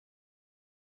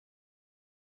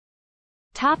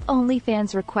Top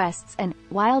OnlyFans requests and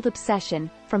wild obsession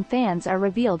from fans are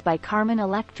revealed by Carmen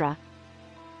Electra.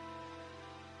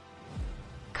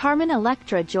 Carmen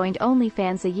Electra joined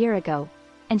OnlyFans a year ago,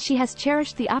 and she has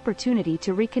cherished the opportunity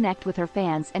to reconnect with her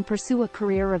fans and pursue a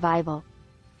career revival.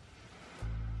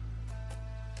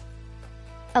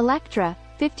 Electra,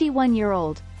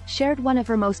 51-year-old, shared one of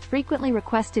her most frequently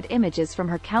requested images from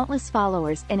her countless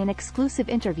followers in an exclusive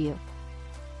interview.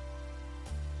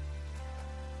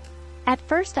 "At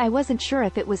first I wasn't sure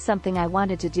if it was something I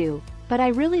wanted to do, but I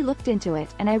really looked into it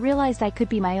and I realized I could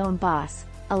be my own boss,"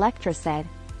 Electra said.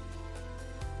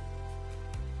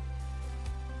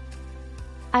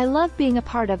 "I love being a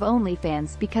part of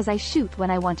OnlyFans because I shoot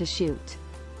when I want to shoot.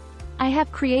 I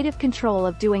have creative control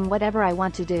of doing whatever I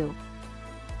want to do.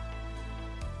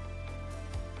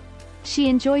 She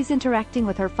enjoys interacting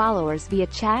with her followers via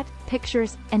chat,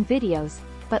 pictures, and videos,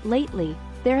 but lately,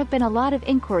 there have been a lot of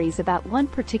inquiries about one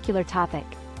particular topic.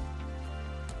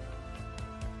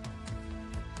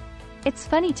 It's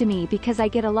funny to me because I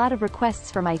get a lot of requests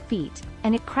for my feet,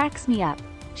 and it cracks me up,"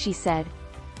 she said.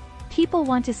 "People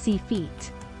want to see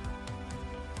feet."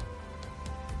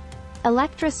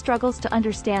 Electra struggles to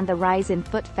understand the rise in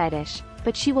foot fetish,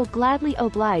 but she will gladly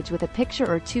oblige with a picture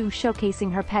or two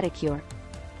showcasing her pedicure.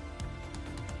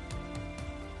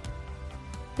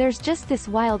 "There's just this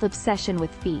wild obsession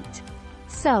with feet.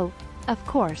 So, of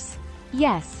course.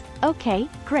 Yes, okay,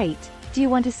 great, do you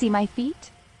want to see my feet?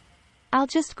 I'll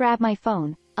just grab my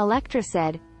phone," Electra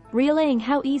said, relaying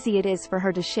how easy it is for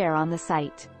her to share on the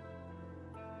site.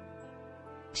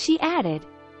 She added,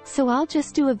 "So I'll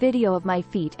just do a video of my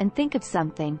feet and think of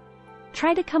something.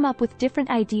 Try to come up with different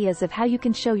ideas of how you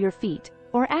can show your feet,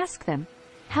 or ask them,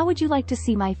 how would you like to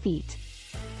see my feet?"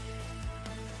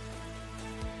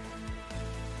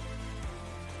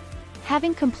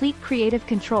 Having complete creative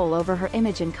control over her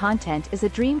image and content is a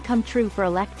dream come true for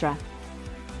Electra.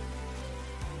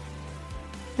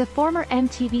 The former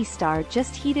MTV star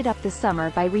just heated up the summer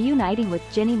by reuniting with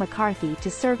Jenny McCarthy to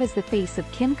serve as the face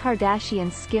of Kim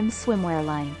Kardashian's Skim swimwear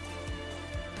line.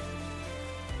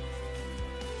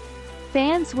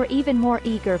 Fans were even more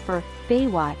eager for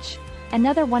Baywatch,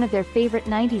 another one of their favorite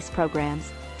 90s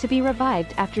programs, to be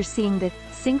revived after seeing the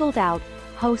singled out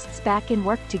hosts back in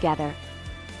work together.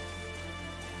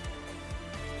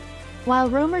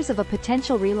 While rumors of a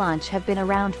potential relaunch have been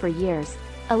around for years,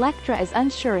 Electra is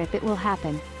unsure if it will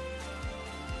happen.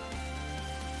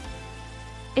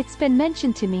 "It's been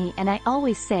mentioned to me and I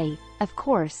always say, of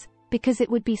course, because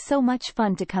it would be so much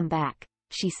fun to come back,"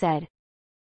 she said.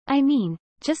 "I mean,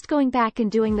 just going back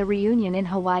and doing the reunion in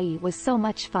Hawaii was so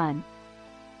much fun."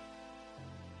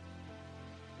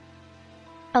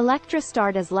 Electra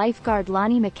starred as lifeguard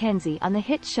Lonnie McKenzie on the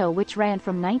hit show which ran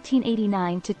from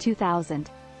 1989 to 2000.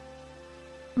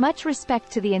 Much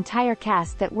respect to the entire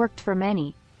cast that worked for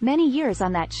many years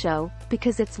on that show,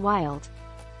 because it's wild,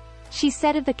 she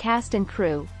said of the cast and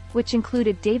crew, which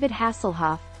included David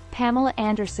Hasselhoff, Pamela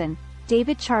Anderson,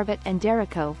 David Charvet and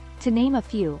Derrico, to name a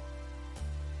few.